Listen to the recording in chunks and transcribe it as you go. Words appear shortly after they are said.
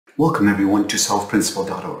Welcome everyone to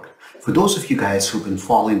selfprinciple.org. For those of you guys who've been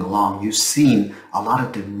following along, you've seen a lot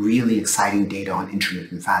of the really exciting data on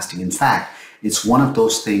intermittent fasting. In fact, it's one of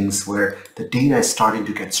those things where the data is starting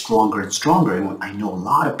to get stronger and stronger, and I know a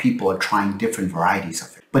lot of people are trying different varieties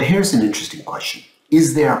of it. But here's an interesting question.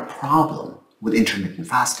 Is there a problem with intermittent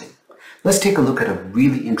fasting? Let's take a look at a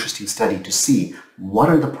really interesting study to see what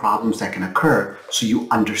are the problems that can occur so you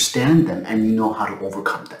understand them and you know how to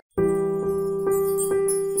overcome them.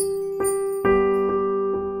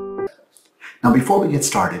 Now, before we get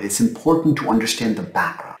started, it's important to understand the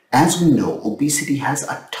background. As we know, obesity has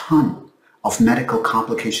a ton of medical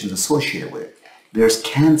complications associated with it. There's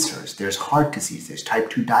cancers, there's heart disease, there's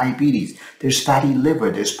type 2 diabetes, there's fatty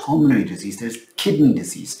liver, there's pulmonary disease, there's kidney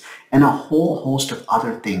disease, and a whole host of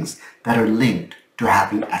other things that are linked to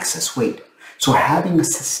having excess weight. So having a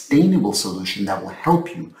sustainable solution that will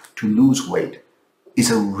help you to lose weight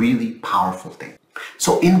is a really powerful thing.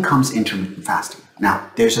 So in comes intermittent fasting.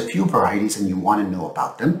 Now, there's a few varieties and you want to know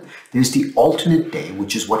about them. There's the alternate day,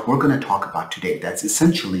 which is what we're going to talk about today. That's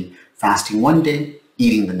essentially fasting one day,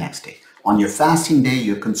 eating the next day. On your fasting day,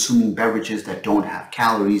 you're consuming beverages that don't have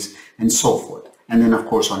calories and so forth. And then, of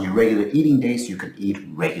course, on your regular eating days, you can eat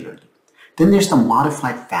regularly. Then there's the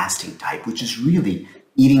modified fasting type, which is really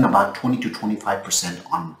eating about 20 to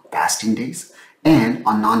 25% on fasting days. And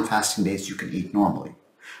on non-fasting days, you can eat normally.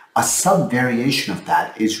 A sub-variation of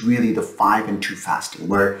that is really the 5 and 2 fasting,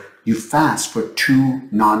 where you fast for 2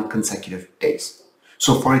 non-consecutive days.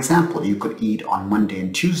 So for example, you could eat on Monday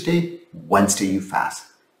and Tuesday, Wednesday you fast.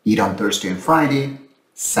 Eat on Thursday and Friday,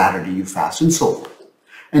 Saturday you fast, and so forth.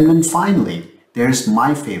 And then finally, there's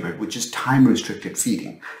my favorite, which is time-restricted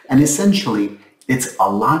feeding. And essentially, it's a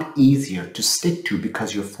lot easier to stick to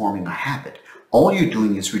because you're forming a habit. All you're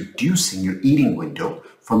doing is reducing your eating window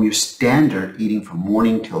from your standard eating from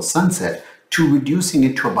morning till sunset to reducing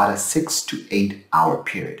it to about a 6 to 8 hour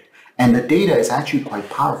period. And the data is actually quite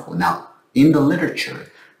powerful. Now, in the literature,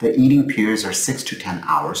 the eating periods are 6 to 10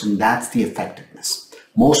 hours, and that's the effectiveness.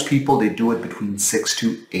 Most people, they do it between 6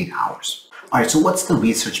 to 8 hours. All right, so what's the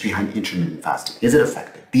research behind intermittent fasting? Is it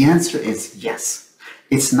effective? The answer is yes.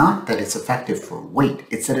 It's not that it's effective for weight,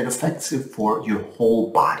 it's that it's effective for your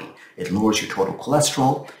whole body. It lowers your total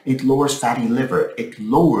cholesterol, it lowers fatty liver, it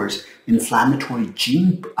lowers inflammatory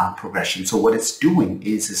gene progression. So what it's doing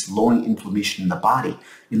is lowering inflammation in the body.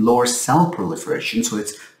 It lowers cell proliferation, so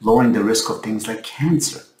it's lowering the risk of things like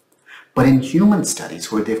cancer. But in human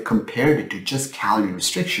studies where they've compared it to just calorie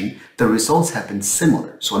restriction, the results have been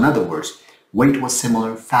similar. So in other words, weight was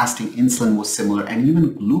similar, fasting insulin was similar, and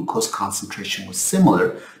even glucose concentration was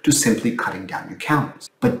similar to simply cutting down your calories.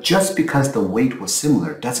 But just because the weight was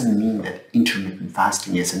similar doesn't mean that intermittent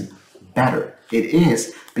fasting isn't better. It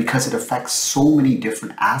is because it affects so many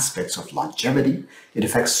different aspects of longevity. It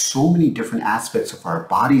affects so many different aspects of our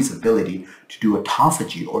body's ability to do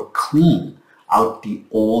autophagy or clean out the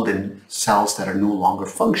old and cells that are no longer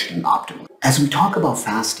functioning optimally. As we talk about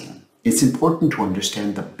fasting, it's important to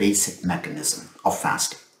understand the basic mechanism of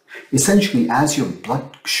fasting. Essentially, as your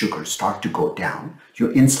blood sugars start to go down,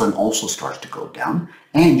 your insulin also starts to go down,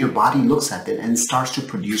 and your body looks at it and starts to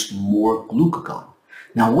produce more glucagon.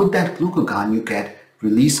 Now, with that glucagon, you get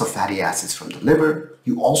release of fatty acids from the liver.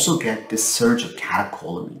 You also get this surge of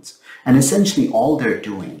catecholamines. And essentially, all they're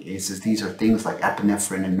doing is these are things like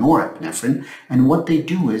epinephrine and norepinephrine, and what they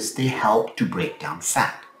do is they help to break down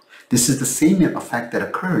fat. This is the same effect that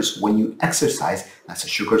occurs when you exercise. As the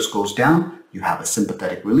sugars goes down, you have a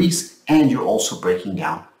sympathetic release, and you're also breaking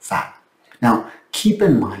down fat. Now, keep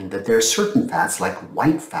in mind that there are certain fats like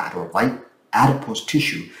white fat or white adipose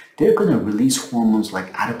tissue. They're going to release hormones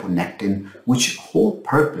like adiponectin, which whole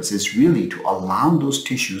purpose is really to allow those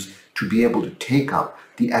tissues to be able to take up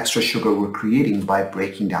the extra sugar we're creating by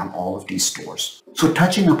breaking down all of these stores. So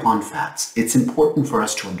touching upon fats, it's important for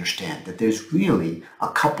us to understand that there's really a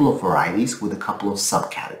couple of varieties with a couple of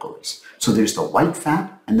subcategories. So there's the white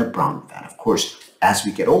fat and the brown fat. Of course, as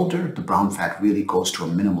we get older, the brown fat really goes to a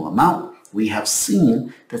minimal amount. We have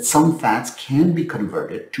seen that some fats can be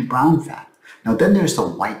converted to brown fat. Now then there's the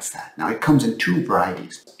white fat. Now it comes in 2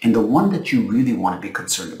 varieties. And the one that you really want to be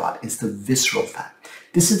concerned about is the visceral fat.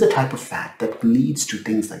 This is the type of fat that leads to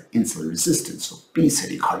things like insulin resistance,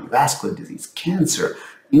 obesity, cardiovascular disease, cancer,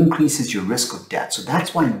 increases your risk of death. So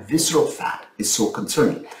that's why visceral fat is so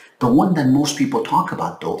concerning. The one that most people talk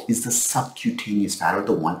about though is the subcutaneous fat, or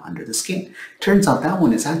the one under the skin. Turns out that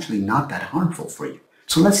one is actually not that harmful for you.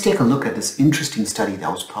 So let's take a look at this interesting study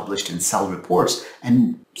that was published in Cell Reports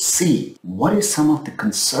and see what is some of the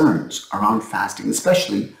concerns around fasting,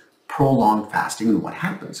 especially prolonged fasting, and what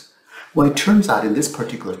happens. Well, it turns out in this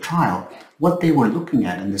particular trial, what they were looking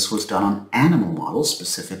at, and this was done on animal models,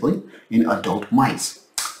 specifically in adult mice,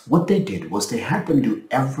 what they did was they had them do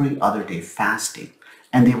every other day fasting,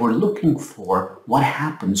 and they were looking for what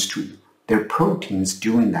happens to their proteins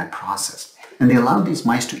during that process. And they allowed these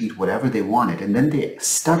mice to eat whatever they wanted, and then they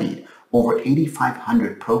studied over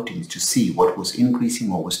 8,500 proteins to see what was increasing,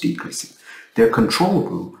 what was decreasing. Their control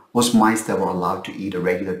group was mice that were allowed to eat a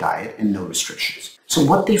regular diet and no restrictions. So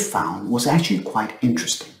what they found was actually quite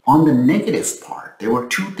interesting. On the negative part, there were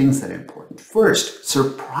two things that are important. First,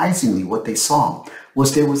 surprisingly, what they saw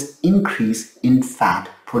was there was increase in fat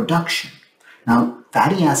production. Now,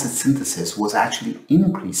 fatty acid synthesis was actually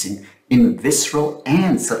increasing in visceral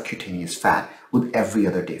and subcutaneous fat with every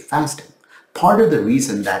other day fasting. Part of the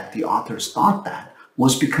reason that the authors thought that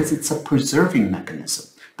was because it's a preserving mechanism.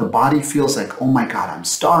 The body feels like, oh my God, I'm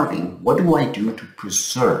starving. What do I do to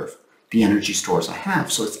preserve the energy stores I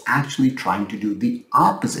have? So it's actually trying to do the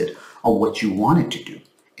opposite of what you want it to do.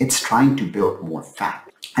 It's trying to build more fat.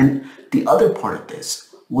 And the other part of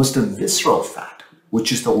this was the visceral fat,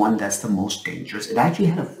 which is the one that's the most dangerous. It actually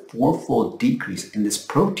had a fourfold decrease in this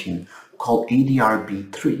protein called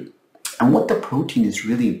ADRB3. And what the protein is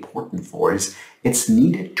really important for is it's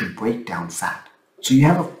needed to break down fat. So you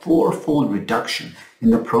have a fourfold reduction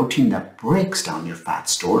in the protein that breaks down your fat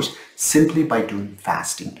stores simply by doing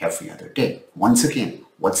fasting every other day. Once again,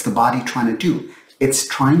 what's the body trying to do? It's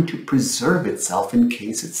trying to preserve itself in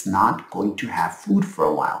case it's not going to have food for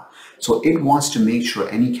a while. So it wants to make sure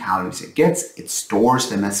any calories it gets, it stores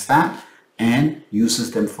them as fat and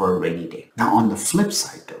uses them for a rainy day. Now on the flip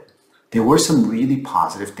side though, there were some really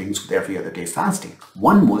positive things with every other day fasting.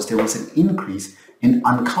 One was there was an increase in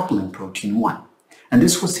uncoupling protein 1. And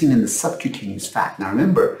this was seen in the subcutaneous fat. Now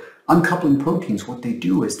remember, uncoupling proteins, what they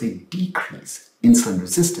do is they decrease insulin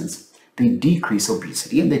resistance, they decrease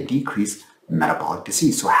obesity, and they decrease metabolic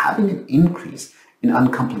disease. So having an increase in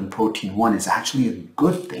uncoupling protein 1 is actually a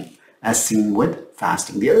good thing, as seen with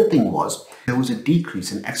fasting. The other thing was there was a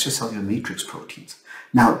decrease in extracellular matrix proteins.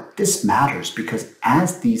 Now this matters because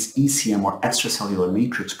as these ECM or extracellular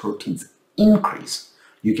matrix proteins increase,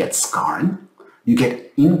 you get scarring, you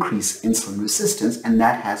get increased insulin resistance, and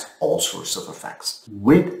that has all sorts of effects.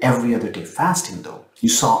 With every other day fasting though, you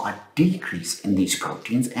saw a decrease in these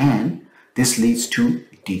proteins, and this leads to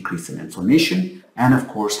a decrease in inflammation and of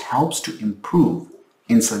course helps to improve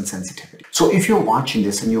insulin sensitivity. So if you're watching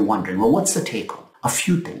this and you're wondering, well, what's the take home? A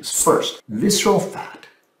few things. First, visceral fat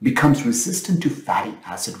becomes resistant to fatty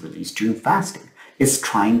acid release during fasting. It's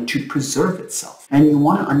trying to preserve itself. And you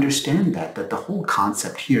want to understand that the whole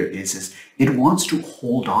concept here is it wants to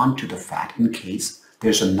hold on to the fat in case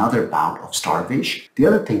there's another bout of starvation. The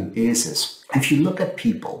other thing is if you look at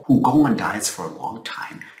people who go on diets for a long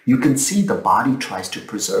time, you can see the body tries to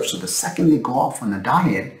preserve. So the second they go off on a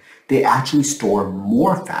diet, they actually store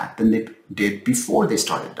more fat than they did before they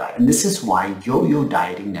started diet. And this is why yo-yo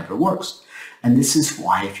dieting never works. And this is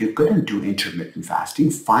why if you're going to do intermittent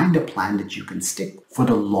fasting, find a plan that you can stick for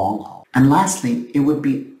the long haul. And lastly, it would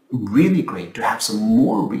be really great to have some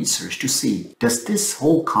more research to see, does this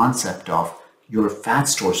whole concept of your fat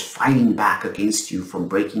stores fighting back against you from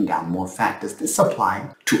breaking down more fat, does this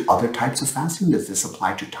apply to other types of fasting? Does this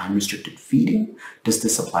apply to time-restricted feeding? Does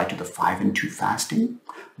this apply to the 5 and 2 fasting?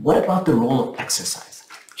 What about the role of exercise?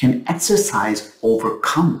 Can exercise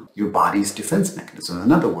overcome your body's defense mechanism?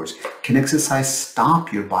 In other words, can exercise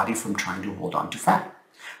stop your body from trying to hold on to fat?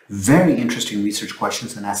 Very interesting research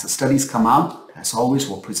questions, and as the studies come out, as always,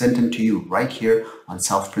 we'll present them to you right here on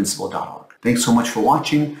selfprinciple.org. Thanks so much for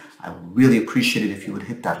watching. I would really appreciate it if you would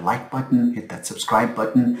hit that like button, hit that subscribe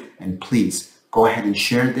button, and please go ahead and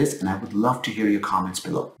share this, and I would love to hear your comments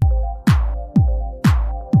below.